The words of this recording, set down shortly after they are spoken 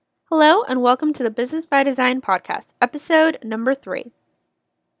Hello, and welcome to the Business by Design podcast, episode number 3.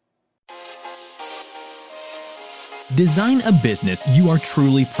 Design a business you are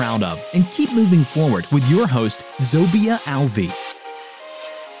truly proud of and keep moving forward with your host, Zobia Alvi.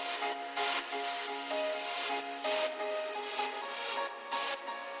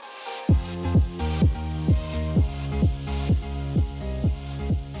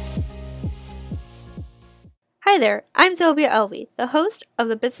 Hi there, I'm Zobia Alvi, the host of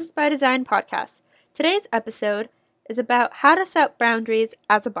the Business by Design podcast. Today's episode is about how to set boundaries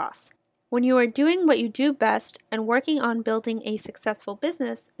as a boss. When you are doing what you do best and working on building a successful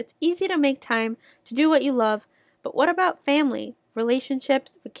business, it's easy to make time to do what you love, but what about family,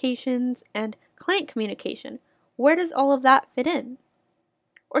 relationships, vacations, and client communication? Where does all of that fit in?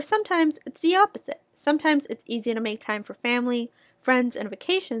 Or sometimes it's the opposite. Sometimes it's easy to make time for family, friends, and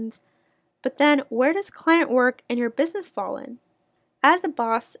vacations, but then where does client work and your business fall in? As a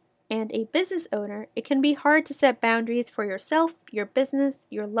boss and a business owner, it can be hard to set boundaries for yourself, your business,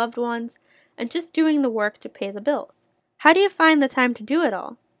 your loved ones, and just doing the work to pay the bills. How do you find the time to do it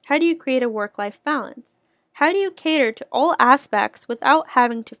all? How do you create a work-life balance? How do you cater to all aspects without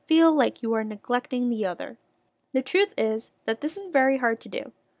having to feel like you are neglecting the other? The truth is that this is very hard to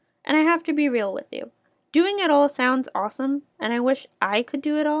do, and I have to be real with you. Doing it all sounds awesome, and I wish I could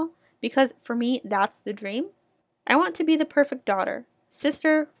do it all, because for me, that's the dream. I want to be the perfect daughter,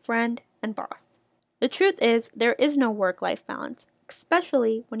 sister, friend, and boss. The truth is, there is no work-life balance,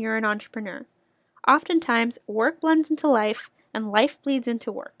 especially when you're an entrepreneur. Oftentimes, work blends into life, and life bleeds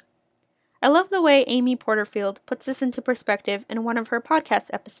into work. I love the way Amy Porterfield puts this into perspective in one of her podcast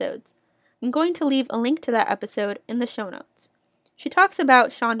episodes. I'm going to leave a link to that episode in the show notes. She talks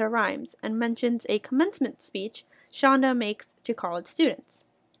about Shonda Rhimes and mentions a commencement speech Shonda makes to college students.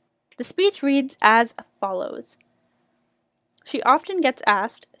 The speech reads as follows. She often gets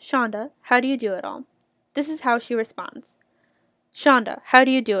asked, "Shonda, how do you do it all?" This is how she responds. "Shonda, how do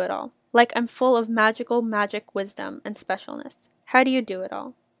you do it all? Like I'm full of magic wisdom and specialness. How do you do it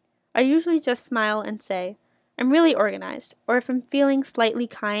all?" I usually just smile and say, "I'm really organized," or if I'm feeling slightly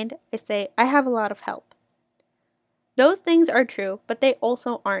kind, I say, "I have a lot of help." Those things are true, but they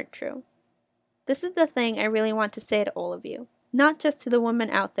also aren't true. This is the thing I really want to say to all of you, not just to the women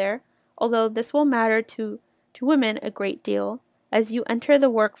out there, although this will matter to women a great deal as you enter the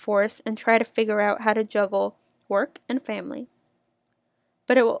workforce and try to figure out how to juggle work and family.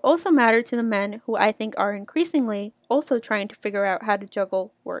 But it will also matter to the men who I think are increasingly also trying to figure out how to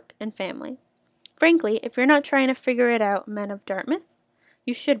juggle work and family. Frankly, if you're not trying to figure it out, men of Dartmouth,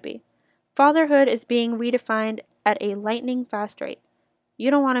 you should be. Fatherhood is being redefined at a lightning fast rate. You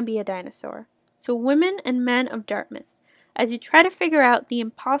don't want to be a dinosaur. So women and men of Dartmouth, as you try to figure out the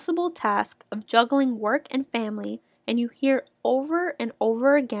impossible task of juggling work and family, and you hear over and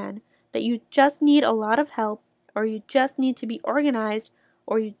over again that you just need a lot of help, or you just need to be organized,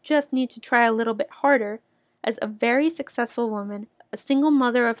 or you just need to try a little bit harder, as a very successful woman, a single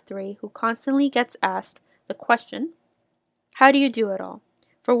mother of 3 who constantly gets asked the question, how do you do it all?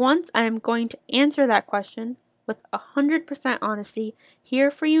 For once, I am going to answer that question with 100% honesty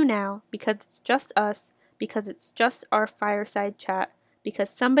here for you now, because it's just us, because it's just our fireside chat,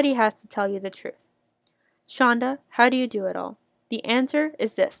 because somebody has to tell you the truth. Shonda, how do you do it all? The answer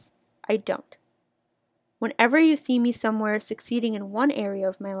is this: I don't. Whenever you see me somewhere succeeding in one area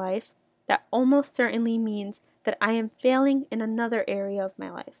of my life, that almost certainly means that I am failing in another area of my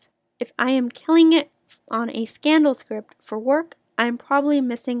life. If I am killing it on a scandal script for work, I am probably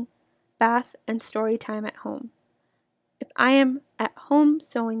missing bath and story time at home. If I am at home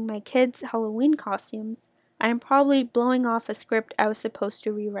sewing my kids' Halloween costumes, I am probably blowing off a script I was supposed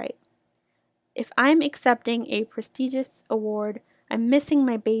to rewrite. If I'm accepting a prestigious award, I'm missing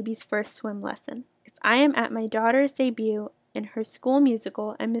my baby's first swim lesson. If I am at my daughter's debut in her school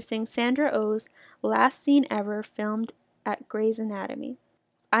musical, I'm missing Sandra Oh's last scene ever filmed at Grey's Anatomy.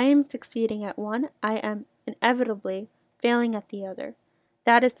 If I am succeeding at one, I am inevitably failing at the other.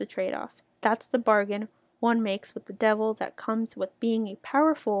 That is the trade-off. That's the bargain one makes with the devil that comes with being a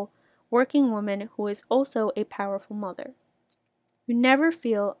powerful working woman who is also a powerful mother. You never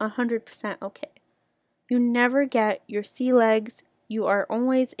feel 100% okay. You never get your sea legs. You are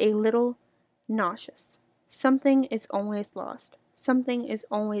always a little nauseous. Something is always lost. Something is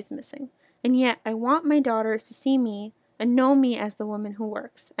always missing. And yet I want my daughters to see me and know me as the woman who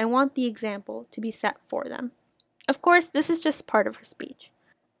works. I want the example to be set for them. Of course, this is just part of her speech.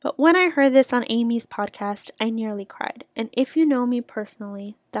 But when I heard this on Amy's podcast, I nearly cried. And if you know me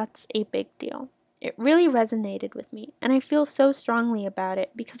personally, that's a big deal. It really resonated with me, and I feel so strongly about it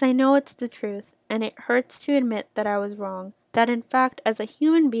because I know it's the truth, and it hurts to admit that I was wrong, that in fact, as a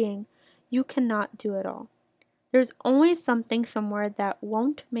human being, you cannot do it all. There's always something somewhere that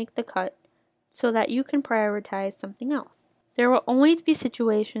won't make the cut so that you can prioritize something else. There will always be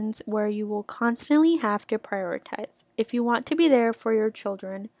situations where you will constantly have to prioritize. If you want to be there for your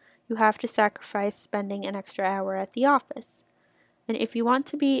children, you have to sacrifice spending an extra hour at the office. And if you want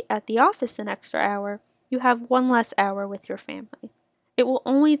to be at the office an extra hour, you have one less hour with your family. It will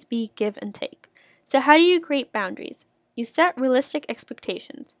always be give and take. So how do you create boundaries? You set realistic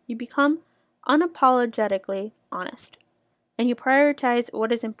expectations. You become unapologetically honest. And you prioritize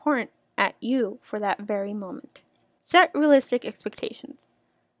what is important at you for that very moment. Set realistic expectations.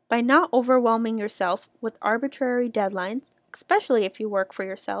 By not overwhelming yourself with arbitrary deadlines, especially if you work for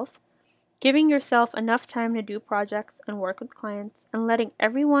yourself, giving yourself enough time to do projects and work with clients, and letting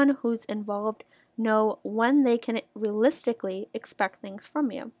everyone who's involved know when they can realistically expect things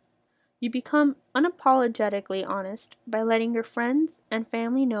from you. You become unapologetically honest by letting your friends and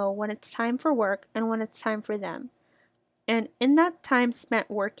family know when it's time for work and when it's time for them. And in that time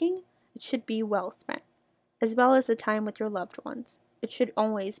spent working, it should be well spent, as well as the time with your loved ones. It should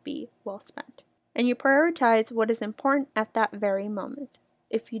always be well spent. And you prioritize what is important at that very moment.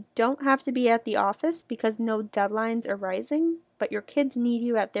 If you don't have to be at the office because no deadlines are rising, but your kids need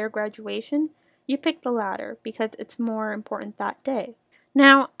you at their graduation, you pick the latter because it's more important that day.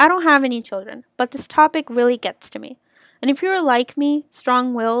 Now, I don't have any children, but this topic really gets to me. And if you're like me,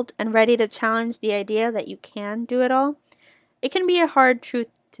 strong-willed and ready to challenge the idea that you can do it all, it can be a hard truth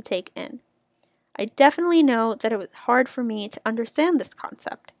to take in. I definitely know that it was hard for me to understand this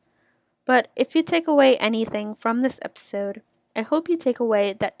concept. But if you take away anything from this episode, I hope you take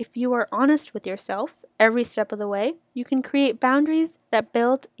away that if you are honest with yourself every step of the way, you can create boundaries that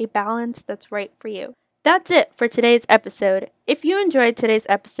build a balance that's right for you. That's it for today's episode. If you enjoyed today's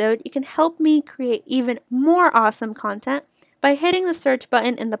episode, you can help me create even more awesome content by hitting the search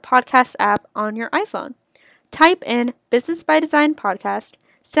button in the podcast app on your iPhone. Type in Business by Design Podcast,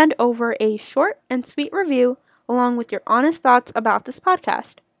 send over a short and sweet review along with your honest thoughts about this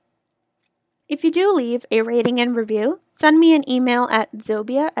podcast. If you do leave a rating and review, send me an email at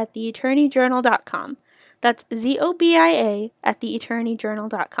zobia@theattorneyjournal.com. That's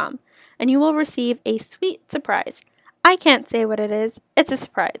ZOBIA@theattorneyjournal.com. And you will receive a sweet surprise. I can't say what it is. It's a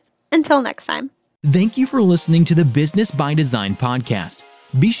surprise. Until next time. Thank you for listening to the Business by Design podcast.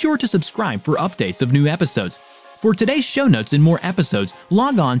 Be sure to subscribe for updates of new episodes. For today's show notes and more episodes,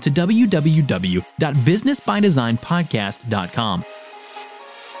 log on to www.businessbydesignpodcast.com.